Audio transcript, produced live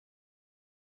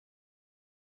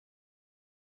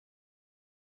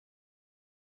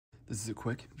This is a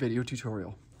quick video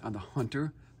tutorial on the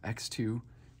Hunter X2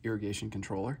 irrigation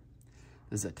controller.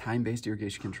 This is a time-based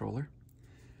irrigation controller.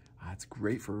 It's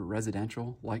great for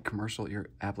residential, light commercial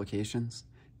applications.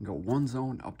 You can go 1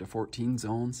 zone up to 14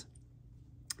 zones.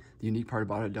 The unique part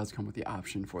about it does come with the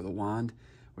option for the wand,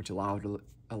 which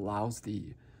allows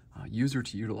the user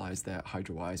to utilize that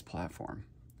Hydrawise platform.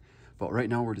 But right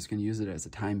now we're just going to use it as a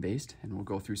time-based, and we'll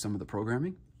go through some of the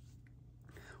programming.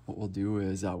 What we'll do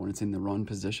is when it's in the run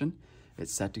position,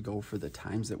 it's set to go for the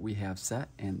times that we have set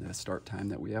and the start time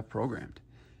that we have programmed.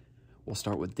 We'll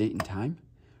start with date and time.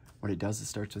 What it does is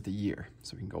starts with a year.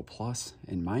 So we can go plus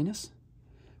and minus.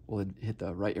 We'll hit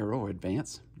the right arrow,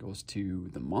 advance, goes to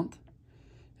the month.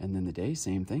 And then the day,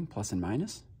 same thing, plus and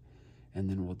minus. And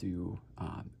then we'll do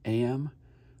AM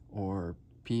or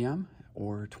PM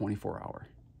or 24-hour.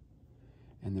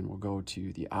 And then we'll go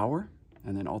to the hour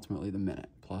and then ultimately the minute,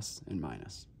 plus and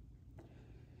minus.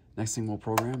 Next thing we'll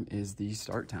program is the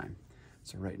start time.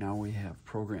 So right now we have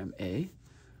program A,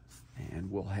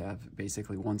 and we'll have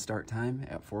basically one start time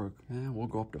at we'll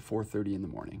go up to 4:30 in the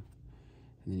morning.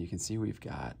 And then you can see we've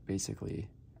got basically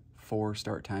 4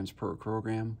 start times per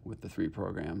program with the 3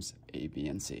 programs A, B,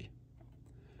 and C.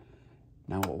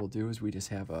 Now what we'll do is we just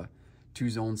have a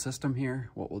 2-zone system here.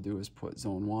 What we'll do is put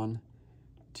zone 1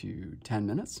 to 10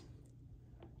 minutes,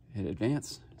 hit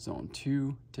advance, zone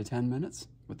 2 to 10 minutes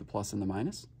with the plus and the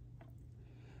minus.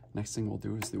 Next thing we'll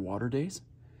do is the water days.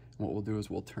 What we'll do is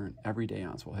we'll turn every day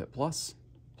on. So we'll hit plus,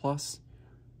 plus.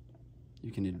 You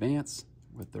can advance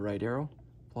with the right arrow,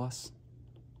 plus,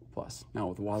 plus. Now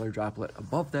with the water droplet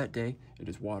above that day, it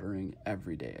is watering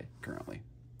every day currently.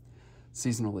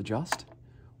 Seasonal adjust.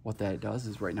 What that does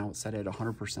is right now it's set at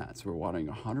 100%. So we're watering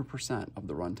 100% of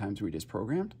the run times we just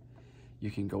programmed. You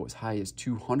can go as high as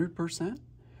 200%,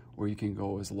 or you can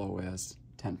go as low as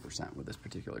 10% with this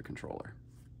particular controller.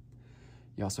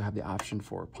 You also have the option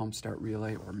for pump start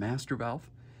relay or master valve.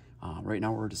 Right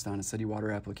now we're just on a city water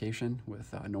application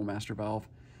with no master valve,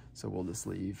 so we'll just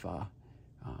leave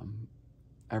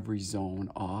every zone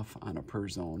off on a per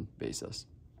zone basis.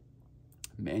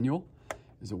 Manual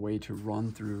is a way to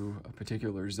run through a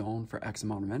particular zone for X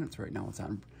amount of minutes. Right now it's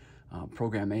on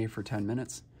program A for 10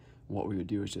 minutes. What we would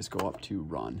do is just go up to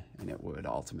run, and it would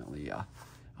ultimately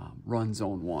run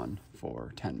zone 1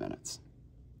 for 10 minutes.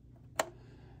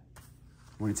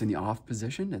 When it's in the off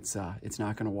position, it's not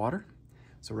going to water.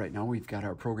 So right now we've got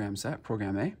our program set,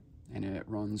 program A, and it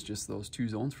runs just those 2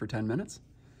 zones for 10 minutes.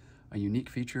 A unique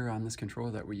feature on this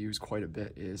controller that we use quite a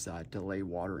bit is delay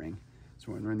watering.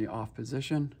 So when we're in the off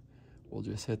position, we'll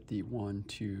just hit the 1,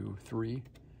 2, 3,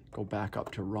 go back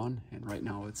up to run, and right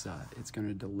now it's going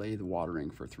to delay the watering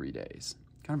for 3 days.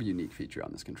 Kind of a unique feature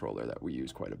on this controller that we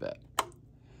use quite a bit.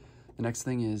 The next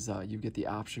thing is you get the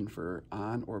option for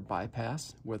on or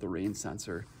bypass with a rain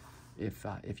sensor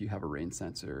if you have a rain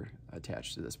sensor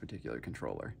attached to this particular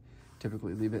controller.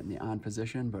 Typically leave it in the on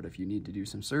position, but if you need to do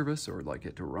some service or like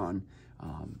it to run,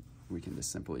 we can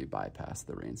just simply bypass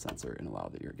the rain sensor and allow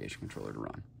the irrigation controller to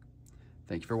run.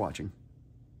 Thank you for watching.